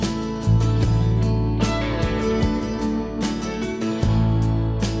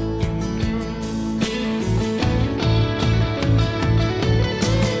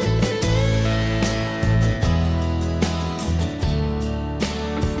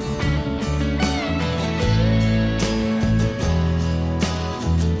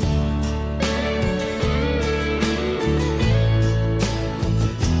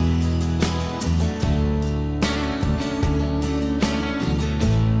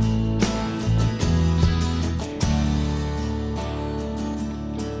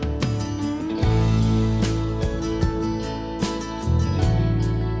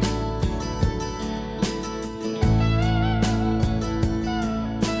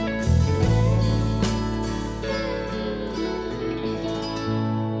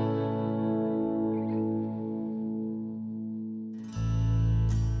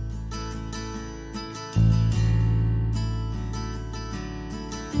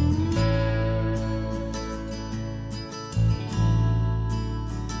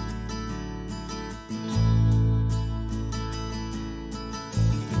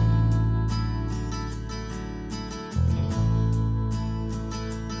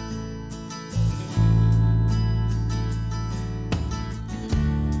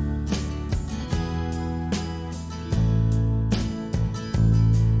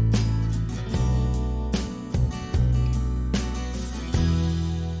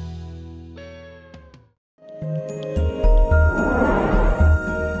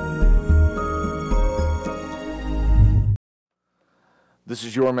This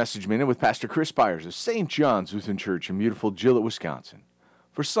is your Message Minute with Pastor Chris Byers of St. John's Lutheran Church in beautiful Gillett, Wisconsin,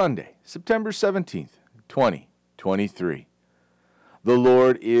 for Sunday, September 17th, 2023. The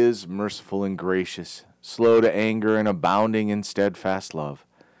Lord is merciful and gracious, slow to anger and abounding in steadfast love.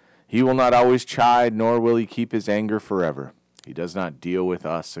 He will not always chide, nor will he keep his anger forever. He does not deal with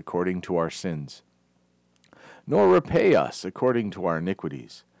us according to our sins, nor repay us according to our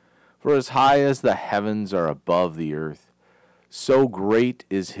iniquities. For as high as the heavens are above the earth, so great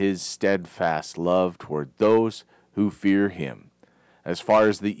is his steadfast love toward those who fear him. As far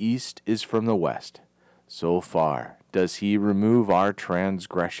as the east is from the west, so far does he remove our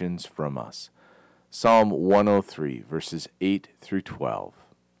transgressions from us. Psalm 103, verses 8 through 12.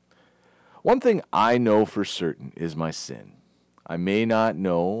 One thing I know for certain is my sin. I may not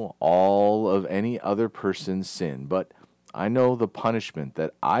know all of any other person's sin, but I know the punishment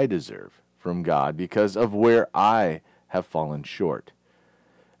that I deserve from God because of where I have fallen short.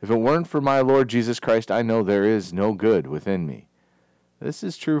 If it weren't for my Lord Jesus Christ, I know there is no good within me. This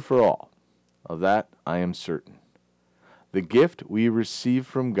is true for all. Of that I am certain. The gift we receive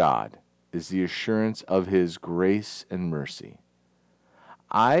from God is the assurance of his grace and mercy.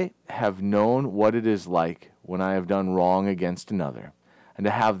 I have known what it is like when I have done wrong against another, and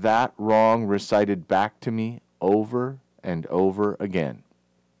to have that wrong recited back to me over and over again.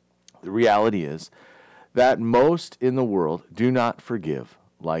 The reality is that most in the world do not forgive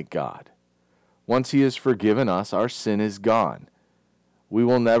like God. Once he has forgiven us, our sin is gone. We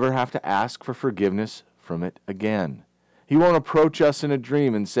will never have to ask for forgiveness from it again. He won't approach us in a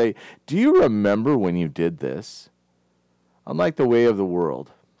dream and say, "Do you remember when you did this?" Unlike the way of the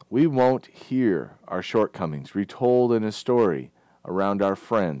world, we won't hear our shortcomings retold in a story around our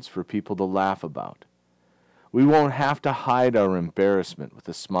friends for people to laugh about. We won't have to hide our embarrassment with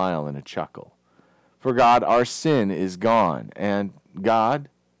a smile and a chuckle. For God, our sin is gone, and God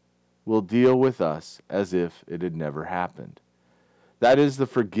will deal with us as if it had never happened. That is the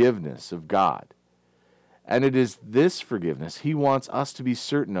forgiveness of God. And it is this forgiveness he wants us to be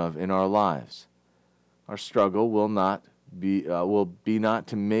certain of in our lives. Our struggle will be not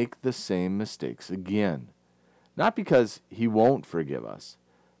to make the same mistakes again. Not because he won't forgive us,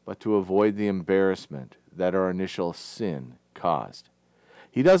 but to avoid the embarrassment that our initial sin caused.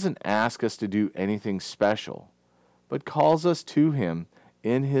 He doesn't ask us to do anything special, but calls us to him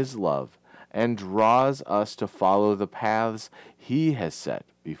in his love and draws us to follow the paths he has set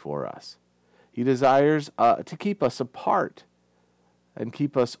before us. He desires to keep us apart and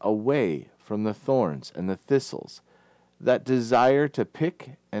keep us away from the thorns and the thistles that desire to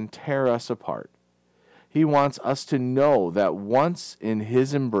pick and tear us apart. He wants us to know that once in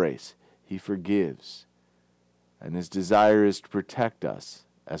his embrace, he forgives, and his desire is to protect us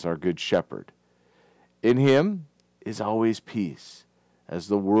as our good shepherd. In him is always peace, as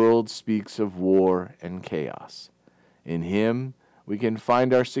the world speaks of war and chaos. In him we can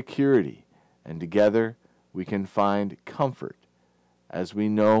find our security, and together we can find comfort as we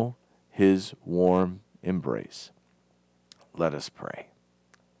know his warm embrace. Let us pray.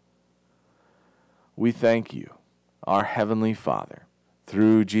 We thank you, our Heavenly Father,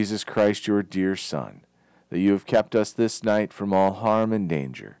 through Jesus Christ, your dear Son, that you have kept us this night from all harm and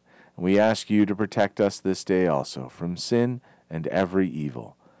danger. And we ask you to protect us this day also from sin and every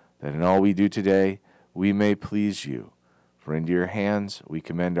evil, that in all we do today we may please you. For into your hands we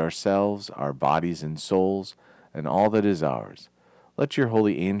commend ourselves, our bodies and souls, and all that is ours. Let your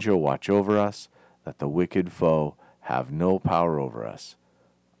holy angel watch over us, that the wicked foe have no power over us.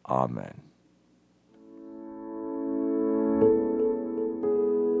 Amen.